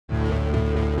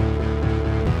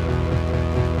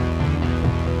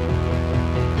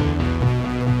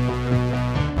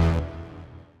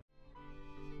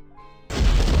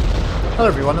Hello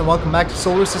everyone and welcome back to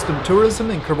Solar System Tourism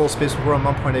in Kerbal Space Program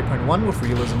 1.8.1 with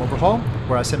Realism Overhaul,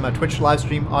 where I send my Twitch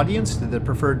livestream audience to their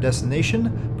preferred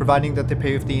destination, providing that they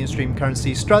pay with the in-stream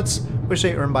currency struts, which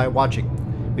they earn by watching.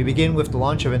 We begin with the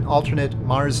launch of an alternate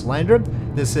Mars lander.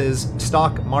 This is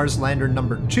stock Mars lander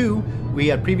number 2. We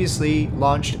had previously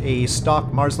launched a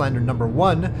stock Mars lander number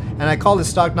 1, and I call it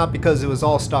stock not because it was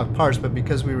all stock parts, but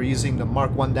because we were using the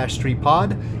Mark 1-3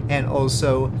 pod and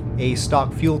also a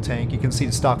stock fuel tank. You can see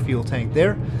the stock fuel tank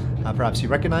there. Perhaps you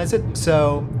recognize it.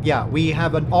 So yeah, we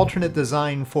have an alternate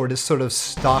design for this sort of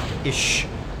stock-ish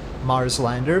Mars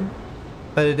lander.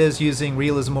 But it is using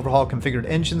Realism Overhaul configured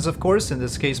engines, of course, in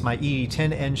this case my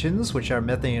ED10 engines, which are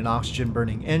methane and oxygen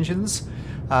burning engines.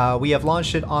 We have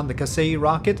launched it on the Kerbal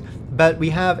rocket, but we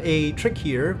have a trick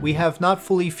here. We have not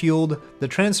fully fueled the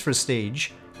transfer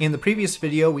stage. In the previous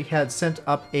video, we had sent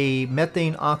up a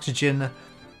methane oxygen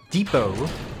depot,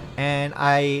 and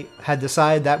I had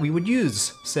decided that we would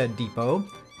use said depot.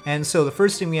 And so the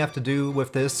first thing we have to do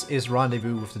with this is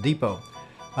rendezvous with the depot.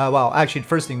 Well, actually, the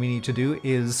first thing we need to do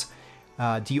is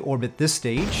deorbit this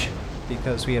stage,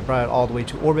 because we have brought it all the way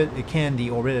to orbit. It can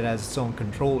deorbit, it has its own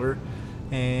controller,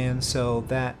 and so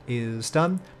that is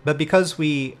done. But because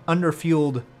we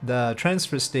underfueled the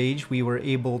transfer stage, we were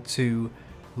able to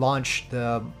launch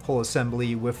the whole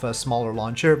assembly with a smaller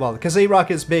launcher. Well, the Kerbal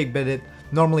rocket is big, but it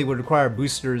normally would require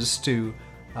boosters to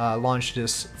launch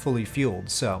this fully fueled,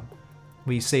 so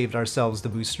we saved ourselves the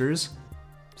boosters.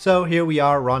 So here we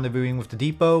are rendezvousing with the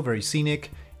depot, very scenic.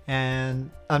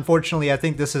 And unfortunately, I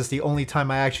think this is the only time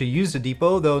I actually used a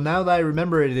depot, though now that I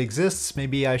remember it exists,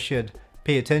 maybe I should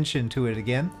pay attention to it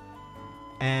again.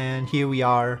 And here we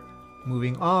are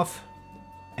moving off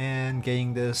and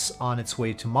getting this on its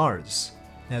way to Mars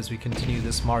as we continue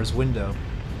this Mars window.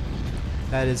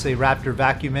 That is a Raptor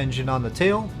vacuum engine on the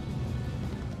tail.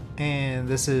 And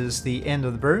this is the end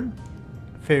of the burn.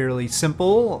 Fairly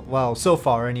simple, well, so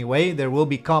far anyway. There will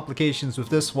be complications with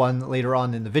this one later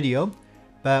on in the video.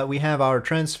 But we have our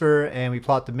transfer and we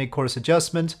plot the mid-course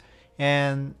adjustment,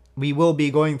 and we will be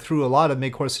going through a lot of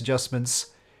mid-course adjustments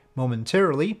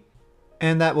momentarily,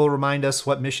 and that will remind us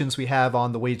what missions we have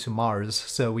on the way to Mars.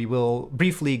 So we will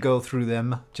briefly go through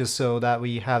them just so that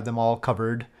we have them all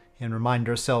covered and remind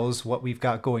ourselves what we've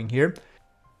got going here.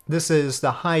 This is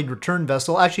the Hyde return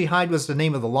vessel. Actually, Hyde was the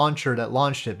name of the launcher that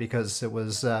launched it because it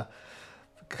was a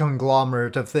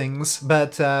conglomerate of things,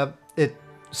 but it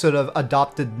sort of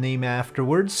adopted name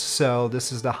afterwards. So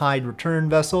this is the Hyde return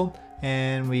vessel,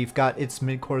 and we've got its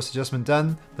mid-course adjustment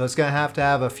done, though it's gonna have to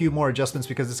have a few more adjustments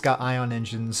because it's got ion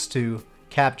engines to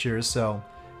capture, so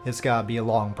it's gotta be a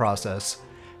long process.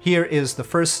 Here is the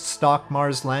first stock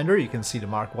Mars lander. You can see the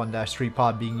Mark 1-3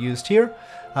 pod being used here,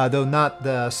 though not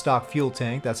the stock fuel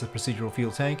tank. That's a procedural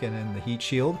fuel tank, and then the heat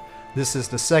shield. This is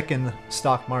the second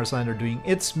stock Mars lander doing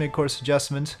its mid-course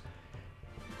adjustment,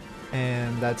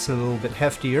 and that's a little bit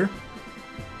heftier.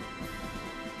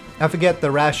 I forget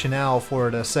the rationale for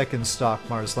the second stock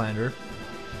Mars lander,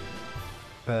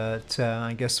 but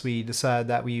I guess we decided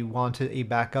that we wanted a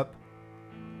backup.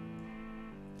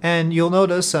 And you'll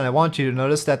notice, and I want you to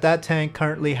notice, that that tank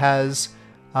currently has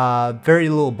very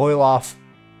little boil off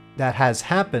that has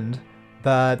happened,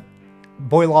 but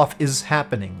boil off is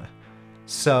happening.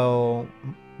 So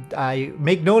I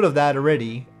make note of that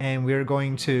already, and we're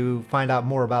going to find out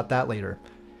more about that later.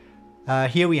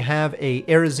 Here we have a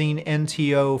Aerozine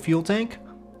NTO fuel tank,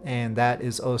 and that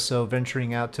is also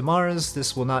venturing out to Mars.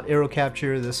 This will not aero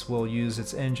capture, this will use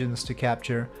its engines to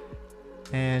capture.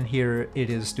 And here it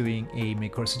is doing a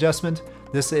mid-course adjustment.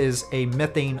 This is a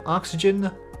methane oxygen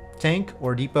tank,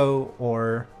 or depot,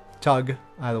 or tug,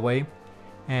 either way.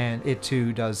 And it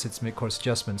too does its mid-course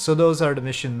adjustment. So those are the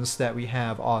missions that we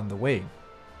have on the way.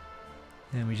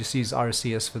 And we just use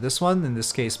RCS for this one, in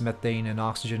this case methane and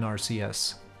oxygen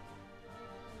RCS.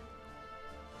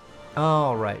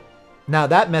 Alright, now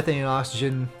that methane and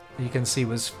oxygen you can see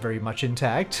was very much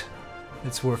intact.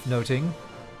 It's worth noting,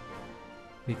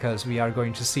 because we are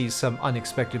going to see some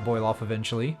unexpected boil off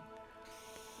eventually.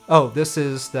 Oh, this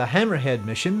is the Hammerhead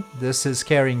mission. This is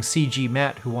carrying CG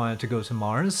Matt, who wanted to go to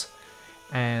Mars.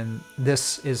 And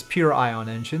this is pure ion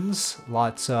engines,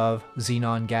 lots of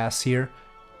xenon gas here.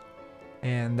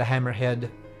 And the Hammerhead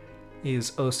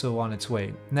is also on its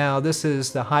way. Now this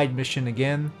is the Hyde mission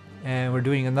again, and we're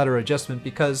doing another adjustment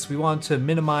because we want to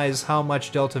minimize how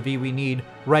much delta V we need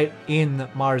right in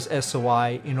Mars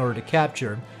SOI in order to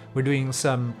capture. We're doing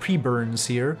some pre-burns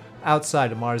here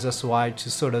outside of Mars SOI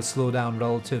to sort of slow down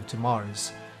relative to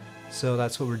Mars. So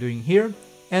that's what we're doing here,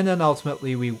 and then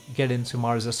ultimately we get into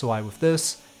Mars SOI with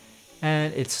this,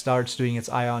 and it starts doing its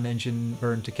ion engine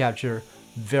burn to capture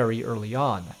very early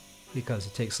on. because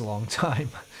it takes a long time.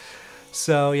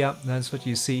 So yeah, that's what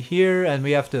you see here, and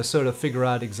we have to sort of figure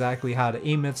out exactly how to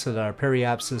aim it so that our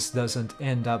periapsis doesn't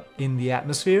end up in the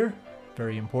atmosphere.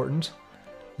 Very important.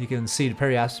 You can see the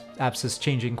periapsis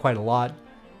changing quite a lot,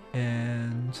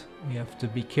 and we have to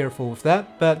be careful with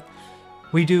that, but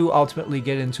we do ultimately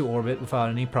get into orbit without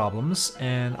any problems,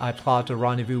 and I plot a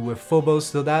rendezvous with Phobos,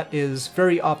 so that is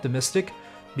very optimistic,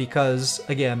 because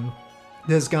again,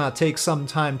 this is gonna take some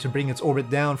time to bring its orbit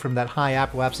down from that high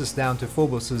apoapsis down to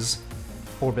Phobos's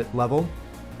orbit level,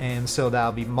 and so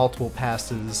that'll be multiple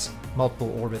passes,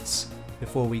 multiple orbits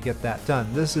before we get that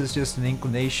done. This is just an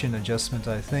inclination adjustment,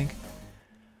 I think.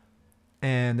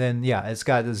 And then yeah, it's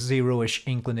got a zero-ish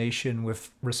inclination with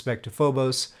respect to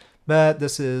Phobos, but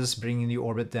this is bringing the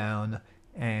orbit down,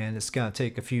 and it's gonna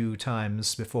take a few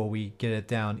times before we get it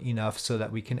down enough so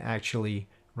that we can actually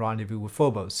rendezvous with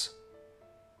Phobos.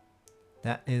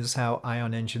 That is how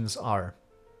ion engines are.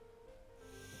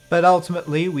 But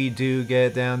ultimately, we do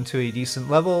get down to a decent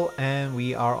level, and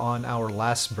we are on our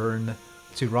last burn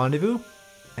to rendezvous,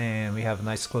 and we have a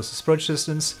nice closest approach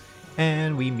distance,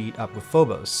 and we meet up with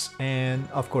Phobos, and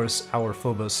of course our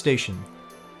Phobos station.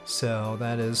 So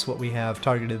that is what we have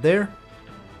targeted there,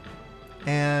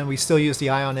 and we still use the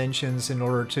ion engines in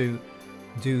order to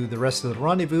do the rest of the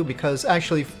rendezvous, because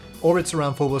actually orbits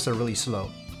around Phobos are really slow.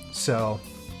 So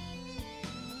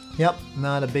yep,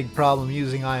 not a big problem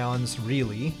using ions,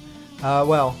 really.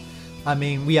 Well, I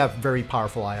mean, we have very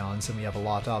powerful ions, and we have a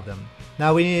lot of them.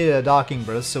 Now we needed a docking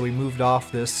berth, so we moved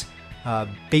off this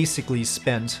basically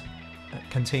spent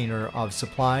container of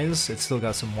supplies. It's still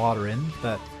got some water in,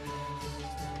 but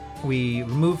we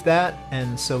removed that,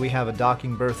 and so we have a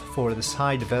docking berth for this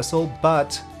hide vessel,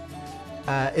 but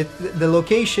the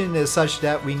location is such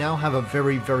that we now have a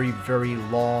very, very, very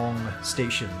long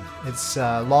station. It's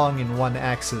long in one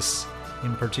axis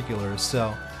in particular,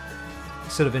 so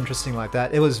sort of interesting like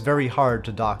that. It was very hard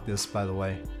to dock this, by the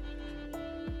way.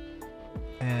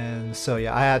 And so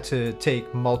yeah, I had to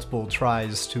take multiple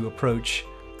tries to approach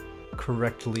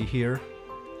correctly here.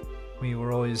 We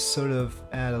were always sort of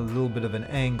at a little bit of an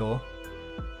angle.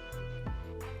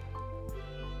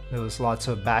 There was lots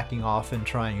of backing off and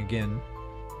trying again.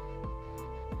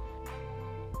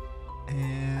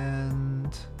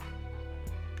 And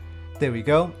there we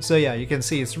go. So yeah, you can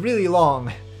see it's really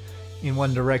long in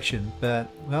one direction, but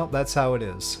well, that's how it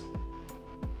is.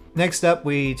 Next up,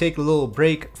 we take a little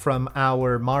break from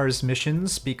our Mars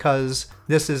missions because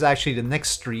this is actually the next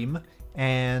stream,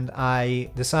 and I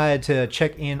decided to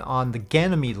check in on the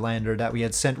Ganymede lander that we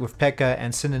had sent with Pekka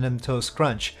and Synonym Toast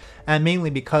Crunch, and mainly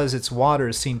because its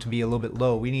water seemed to be a little bit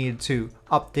low. We needed to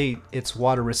update its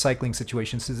water recycling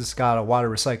situation since it's got a water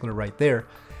recycler right there,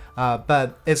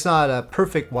 but it's not a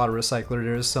perfect water recycler.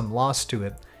 There is some loss to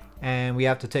it, and we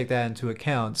have to take that into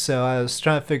account. So I was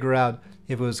trying to figure out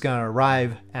if it was going to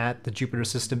arrive at the Jupiter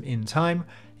system in time.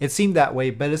 It seemed that way,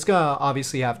 but it's going to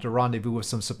obviously have to rendezvous with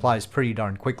some supplies pretty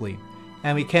darn quickly,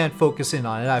 and we can't focus in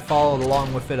on it. I followed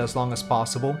along with it as long as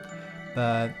possible,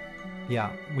 but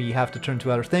yeah, we have to turn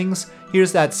to other things.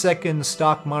 Here's that second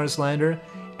stock Mars lander,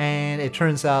 and it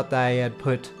turns out that I had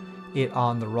put it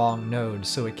on the wrong node,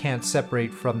 so it can't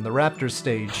separate from the Raptor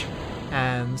stage,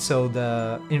 and so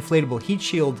the inflatable heat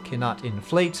shield cannot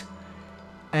inflate,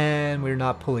 and we're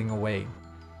not pulling away.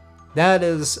 That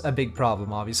is a big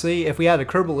problem, obviously. If we had a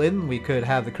Kerbal in, we could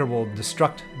have the Kerbal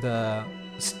destruct the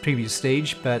previous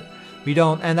stage, but we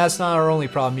don't, and that's not our only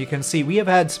problem. You can see we have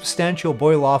had substantial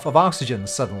boil off of oxygen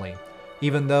suddenly,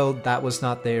 even though that was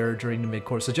not there during the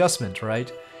mid-course adjustment, right?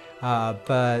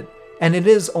 And it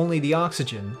is only the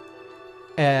oxygen.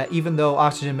 Even though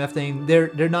oxygen and methane,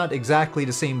 they're not exactly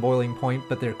the same boiling point,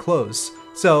 but they're close.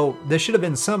 So there should have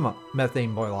been some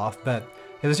methane boil off, but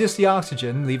it was just the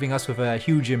oxygen, leaving us with a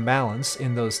huge imbalance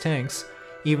in those tanks,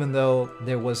 even though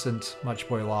there wasn't much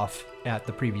boil off at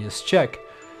the previous check.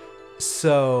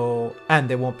 So, and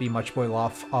there won't be much boil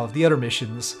off of the other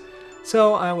missions.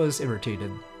 So I was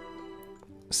irritated.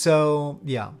 So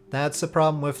yeah, that's the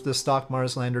problem with the stock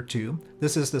Mars Lander 2.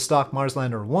 This is the stock Mars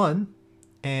Lander 1.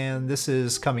 And this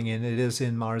is coming in. It is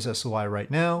in Mars SOI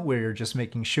right now. We're just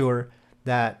making sure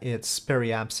that its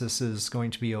periapsis is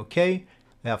going to be okay.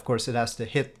 Now, of course, it has to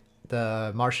hit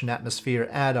the Martian atmosphere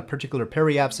at a particular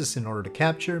periapsis in order to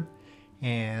capture.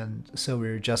 And so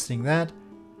we're adjusting that.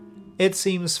 It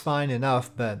seems fine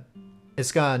enough, but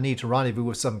it's gonna need to rendezvous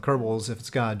with some Kerbals if it's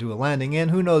gonna do a landing,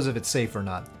 and who knows if it's safe or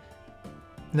not.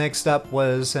 Next up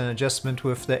was an adjustment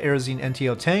with the Aerozine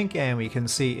NTO tank, and we can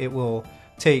see it will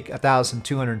take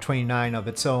 1,229 of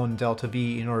its own delta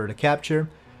V in order to capture,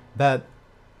 but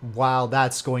while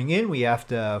that's going in, we have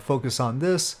to focus on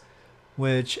this,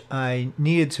 which I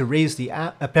needed to raise the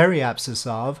periapsis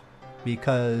of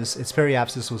because its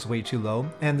periapsis was way too low,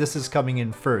 and this is coming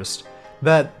in first.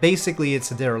 But basically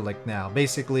it's a derelict now.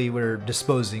 Basically we're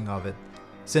disposing of it,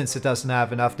 since it doesn't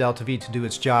have enough delta V to do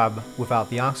its job without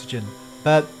the oxygen.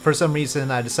 But for some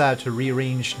reason I decided to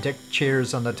rearrange deck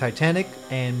chairs on the Titanic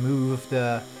and move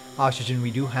the oxygen we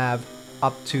do have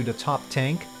up to the top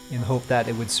tank in hope that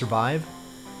it would survive.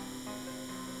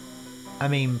 I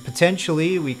mean,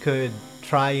 potentially we could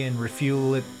try and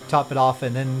refuel it, top it off,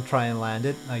 and then try and land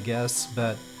it, I guess,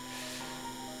 but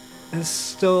it's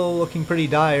still looking pretty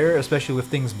dire, especially with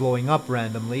things blowing up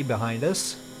randomly behind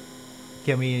us.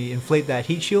 Can we inflate that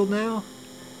heat shield now?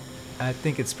 I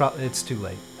think it's too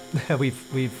late.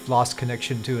 we've lost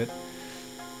connection to it.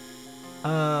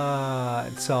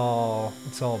 It's all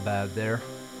bad there.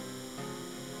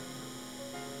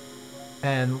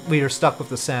 And we are stuck with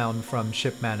the sound from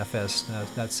Ship Manifest.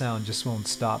 That sound just won't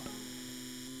stop.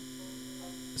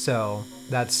 So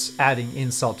that's adding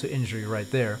insult to injury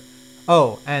right there.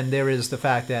 Oh, and there is the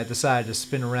fact that I decided to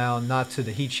spin around not to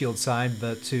the heat shield side,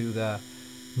 but to the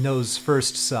nose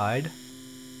first side.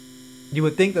 You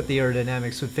would think that the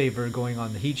aerodynamics would favor going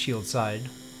on the heat shield side,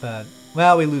 but,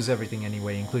 well, we lose everything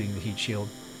anyway, including the heat shield.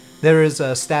 There is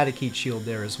a static heat shield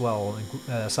there as well,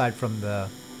 aside from the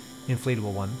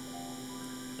inflatable one.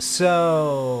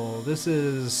 So, this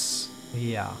is,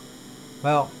 yeah,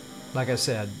 well, like I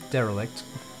said, derelict.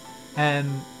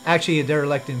 And actually a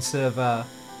derelict instead of a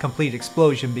complete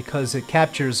explosion because it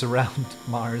captures around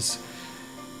Mars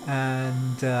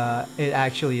and it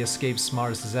actually escapes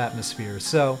Mars's atmosphere.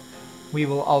 So we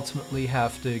will ultimately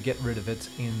have to get rid of it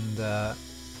in the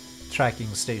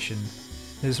tracking station.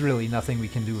 There's really nothing we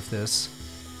can do with this.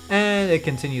 And it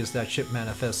continues that Ship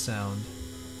Manifest sound.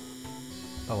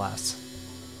 Alas.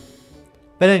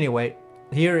 But anyway,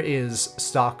 here is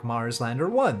stock Mars Lander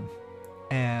 1.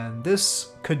 And this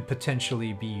could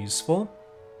potentially be useful.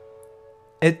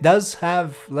 It does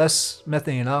have less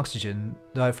methane and oxygen,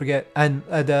 though I forget. And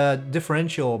the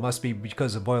differential must be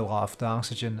because of boil off. The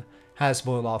oxygen has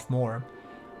boiled off more.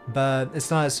 But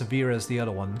it's not as severe as the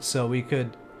other one, so we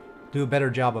could do a better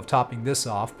job of topping this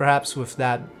off, perhaps with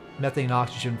that methane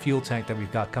oxygen fuel tank that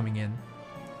we've got coming in.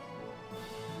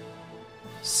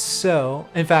 So,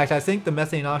 in fact, I think the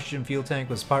methane oxygen fuel tank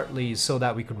was partly so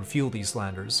that we could refuel these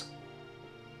landers.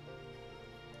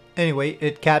 Anyway,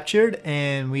 it captured,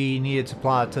 and we needed to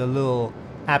plot a little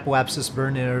apoapsis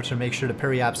burn in order to make sure the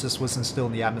periapsis wasn't still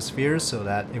in the atmosphere so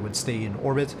that it would stay in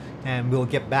orbit, and we'll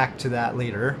get back to that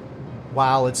later.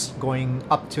 While it's going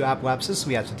up to apoapsis,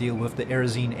 we have to deal with the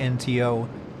Aerozine NTO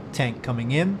tank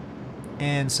coming in,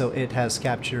 and so it has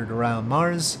captured around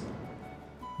Mars.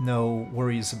 No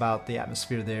worries about the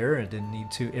atmosphere there, it didn't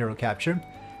need to aero capture.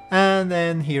 And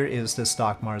then here is the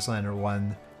stock Mars Lander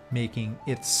 1 making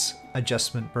its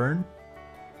adjustment burn.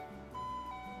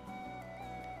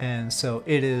 And so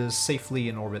it is safely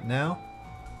in orbit now.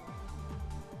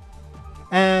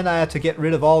 And I had to get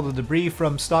rid of all the debris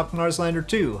from stock Mars Lander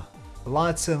 2.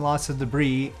 Lots and lots of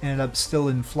debris ended up still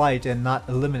in flight and not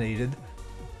eliminated.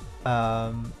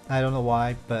 I don't know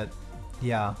why, but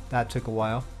yeah, that took a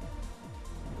while.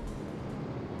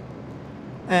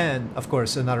 And of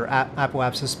course another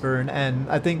apoapsis burn, and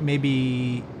I think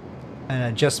maybe an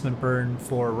adjustment burn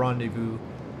for rendezvous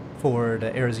for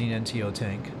the Aerozine NTO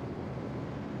tank.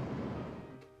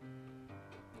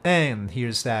 And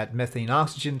here's that methane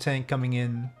oxygen tank coming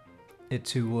in. It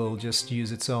too will just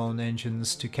use its own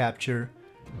engines to capture.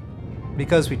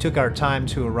 Because we took our time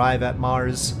to arrive at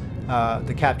Mars,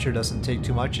 the capture doesn't take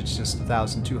too much, it's just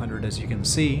 1,200 as you can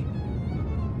see.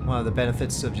 One of the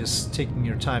benefits of just taking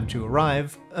your time to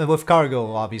arrive. With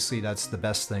cargo, obviously, that's the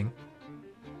best thing.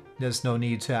 There's no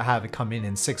need to have it come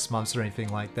in 6 months or anything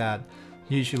like that.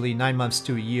 Usually 9 months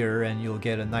to a year, and you'll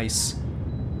get a nice,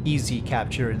 easy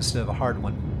capture instead of a hard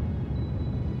one.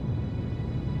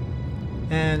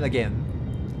 And again,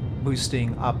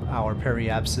 boosting up our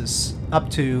periapsis up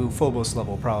to Phobos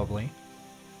level probably.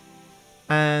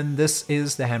 And this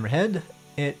is the Hammerhead.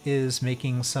 It is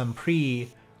making some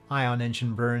pre-ion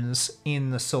engine burns in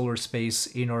the solar space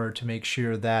in order to make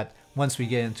sure that once we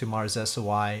get into Mars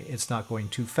SOI, it's not going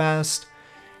too fast,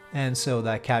 and so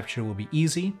that capture will be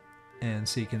easy. And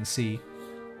so you can see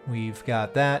we've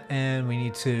got that, and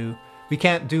we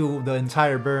can't do the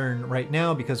entire burn right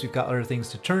now because we've got other things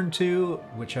to turn to,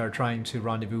 which are trying to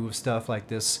rendezvous with stuff like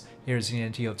this Aerozine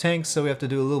NTO tank, so we have to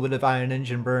do a little bit of ion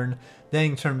engine burn,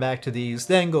 then turn back to these,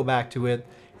 then go back to it,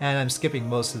 and I'm skipping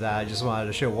most of that. I just wanted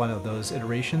to show one of those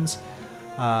iterations.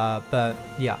 But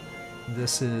yeah,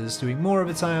 this is doing more of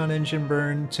its ion engine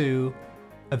burn to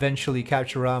eventually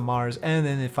capture around Mars, and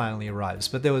then it finally arrives.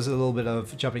 But there was a little bit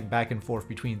of jumping back and forth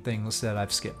between things that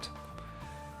I've skipped.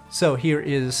 So here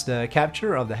is the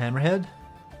capture of the Hammerhead,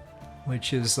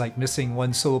 which is like missing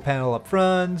one solar panel up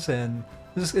front, and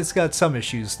it's got some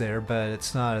issues there, but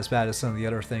it's not as bad as some of the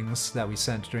other things that we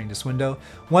sent during this window.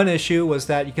 One issue was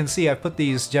that you can see I put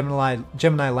these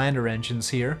Gemini lander engines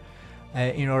here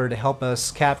in order to help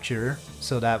us capture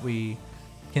so that we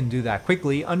can do that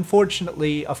quickly.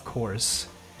 Unfortunately, of course,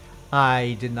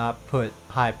 I did not put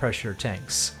high pressure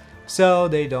tanks, so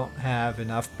they don't have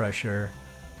enough pressure.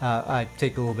 I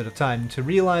take a little bit of time to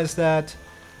realize that,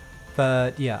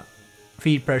 but yeah,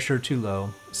 feed pressure too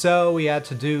low. So we had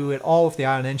to do it all with the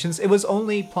ion engines. It was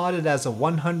only plotted as a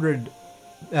 100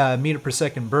 meter per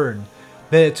second burn,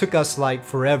 but it took us like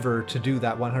forever to do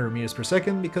that 100 meters per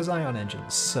second because ion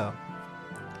engines. So,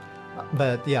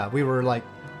 but yeah, we were like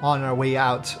on our way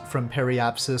out from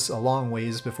periapsis a long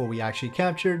ways before we actually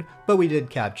captured, but we did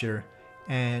capture,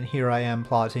 and here I am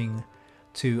plotting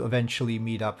to eventually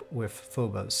meet up with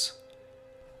Phobos.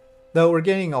 Though we're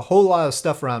getting a whole lot of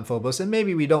stuff around Phobos, and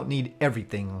maybe we don't need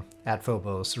everything at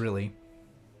Phobos, really.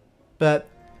 But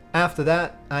after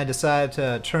that, I decided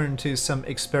to turn to some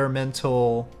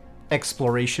experimental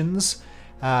explorations.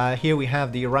 Here we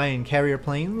have the Orion carrier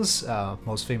planes,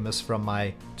 most famous from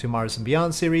my To Mars and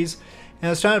Beyond series. And I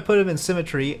was trying to put them in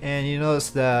symmetry, and you notice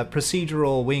the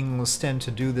procedural wings tend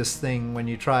to do this thing when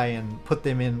you try and put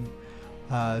them in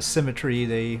symmetry.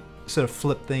 They sort of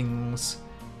flip things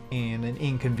in an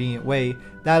inconvenient way.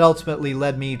 That ultimately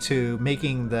led me to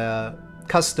making the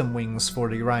custom wings for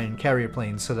the Orion carrier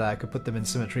planes so that I could put them in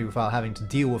symmetry without having to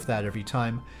deal with that every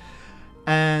time.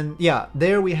 And yeah,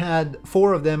 there we had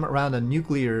 4 of them around a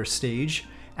nuclear stage,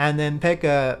 and then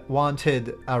Pekka wanted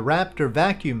a Raptor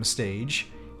vacuum stage,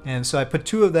 and so I put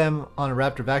 2 of them on a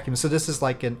Raptor vacuum. So this is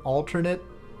like an alternate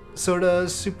sort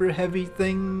of super heavy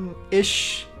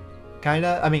thing-ish,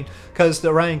 kinda. I mean, because the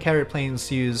Orion carrier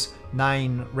planes use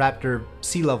 9 Raptor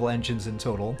sea level engines in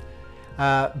total,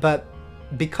 but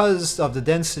because of the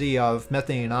density of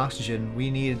methane and oxygen, we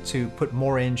needed to put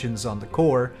more engines on the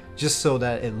core just so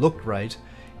that it looked right.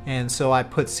 And so I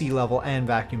put sea level and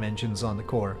vacuum engines on the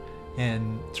core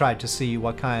and tried to see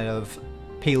what kind of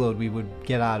payload we would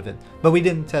get out of it. But we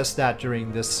didn't test that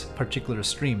during this particular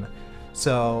stream,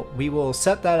 so we will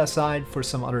set that aside for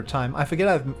some other time. I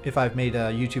forget if I've made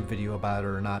a YouTube video about it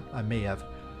or not. I may have.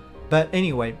 But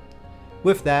anyway,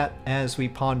 with that, as we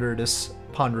ponder this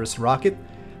ponderous rocket,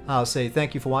 I'll say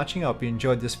thank you for watching. I hope you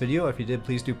enjoyed this video. If you did,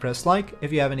 please do press like.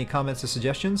 If you have any comments or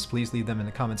suggestions, please leave them in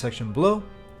the comment section below,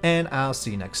 and I'll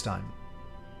see you next time.